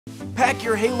pack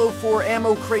your Halo 4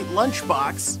 ammo crate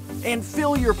lunchbox, and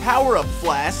fill your power-up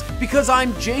flask, because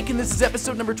I'm Jake and this is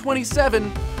episode number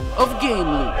 27 of Game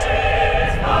Loot.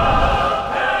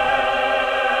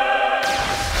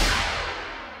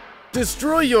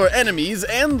 Destroy your enemies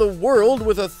and the world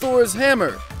with a Thor's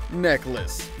hammer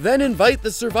necklace. Then invite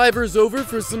the survivors over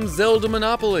for some Zelda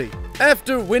Monopoly.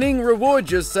 After winning,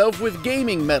 reward yourself with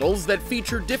gaming medals that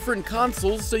feature different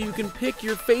consoles so you can pick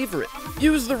your favorite.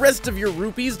 Use the rest of your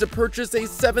rupees to purchase a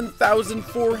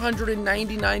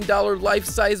 $7,499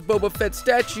 life-size Boba Fett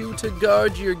statue to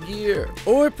guard your gear.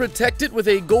 Or protect it with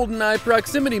a GoldenEye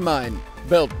Proximity mine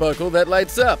belt buckle that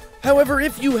lights up. However,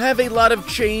 if you have a lot of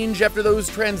change after those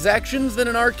transactions, then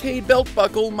an arcade belt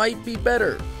buckle might be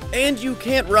better. And you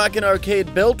can't rock an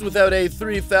arcade belt without a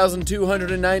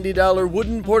 $3,290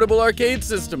 wooden portable arcade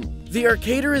system. The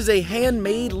Arcader is a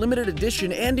handmade, limited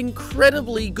edition, and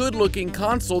incredibly good-looking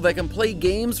console that can play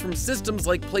games from systems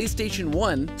like PlayStation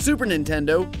 1, Super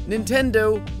Nintendo,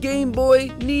 Nintendo, Game Boy,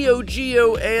 Neo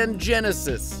Geo, and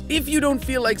Genesis. If you don't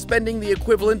feel like spending the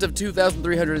equivalent of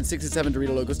 2,367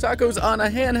 Dorito Locos Tacos on a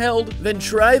handheld, then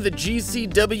try the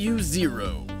GCW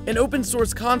Zero. An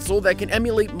open-source console that can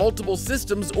emulate multiple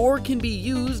systems or can be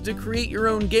used to create your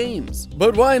own games.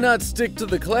 But why not stick to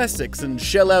the classics and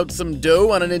shell out some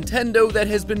dough on a Nintendo that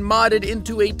has been modded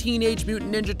into a Teenage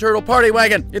Mutant Ninja Turtle Party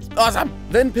Wagon? It's awesome!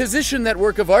 Then position that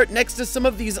work of art next to some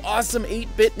of these awesome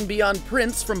 8-bit and beyond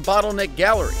prints from Bottleneck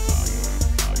Gallery.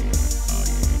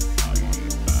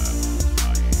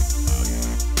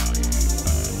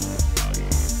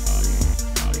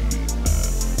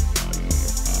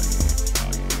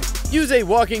 Use a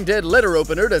Walking Dead letter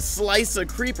opener to slice a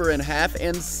creeper in half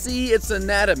and see its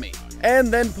anatomy.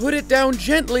 And then put it down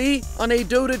gently on a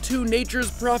Dota 2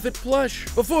 Nature's Prophet plush.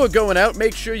 Before going out,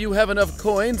 make sure you have enough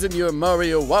coins in your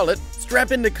Mario wallet.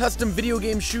 Strap into custom video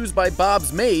game shoes by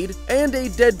Bob's Maid and a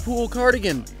Deadpool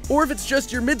cardigan. Or if it's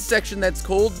just your midsection that's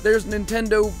cold, there's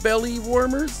Nintendo belly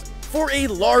warmers. For a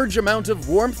large amount of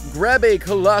warmth, grab a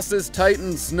Colossus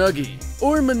Titan Snuggie.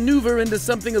 Or maneuver into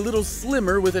something a little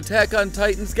slimmer with Attack on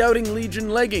Titan Scouting Legion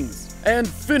leggings. And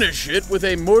finish it with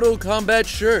a Mortal Kombat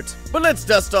shirt. But let's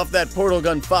dust off that portal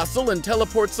gun fossil and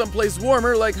teleport someplace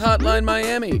warmer like Hotline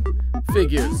Miami.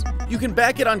 Figures. You can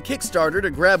back it on Kickstarter to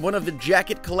grab one of the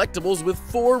jacket collectibles with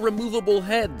 4 removable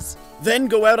heads. Then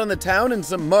go out on the town in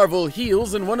some Marvel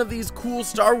heels and one of these cool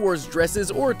Star Wars dresses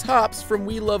or tops from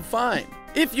We Love Fine.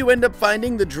 If you end up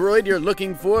finding the droid you're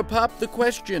looking for, pop the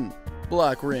question.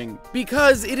 Block ring.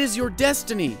 Because it is your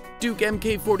destiny. Duke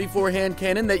MK44 hand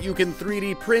cannon that you can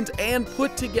 3D print and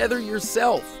put together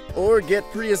yourself. Or get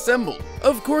pre-assembled.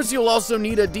 Of course, you'll also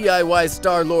need a DIY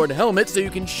Starlord Helmet so you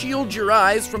can shield your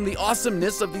eyes from the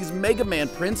awesomeness of these Mega Man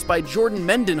prints by Jordan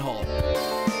Mendenhall.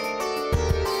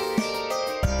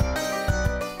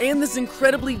 And this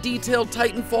incredibly detailed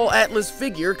Titanfall Atlas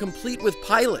figure complete with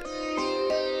pilot.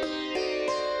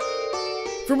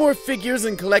 For more figures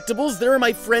and collectibles, there are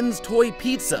my friends Toy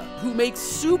Pizza, who makes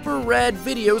super rad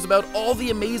videos about all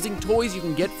the amazing toys you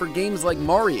can get for games like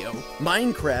Mario,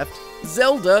 Minecraft,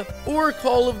 Zelda, or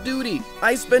Call of Duty.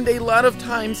 I spend a lot of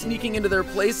time sneaking into their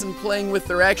place and playing with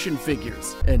their action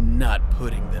figures, and not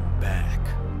putting them back.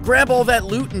 Grab all that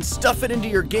loot and stuff it into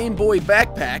your Gameboy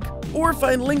Backpack, or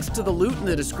find links to the loot in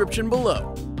the description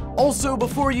below. Also,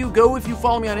 before you go, if you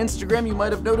follow me on Instagram, you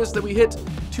might have noticed that we hit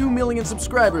 2 million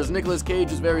subscribers. Nicolas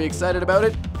Cage is very excited about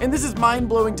it, and this is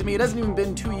mind-blowing to me. It hasn't even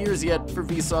been 2 years yet for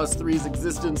Vsauce 3's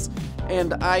existence,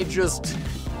 and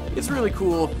it's really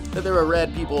cool that there are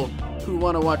rad people who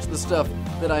want to watch the stuff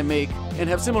that I make and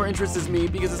have similar interests as me,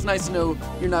 because it's nice to know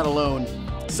you're not alone.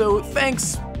 So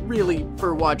thanks, really,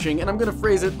 for watching, and I'm gonna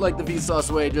phrase it like the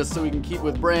Vsauce way just so we can keep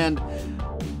with brand.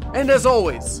 And as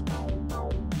always,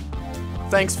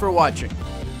 thanks for watching.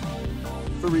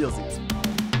 For realsies.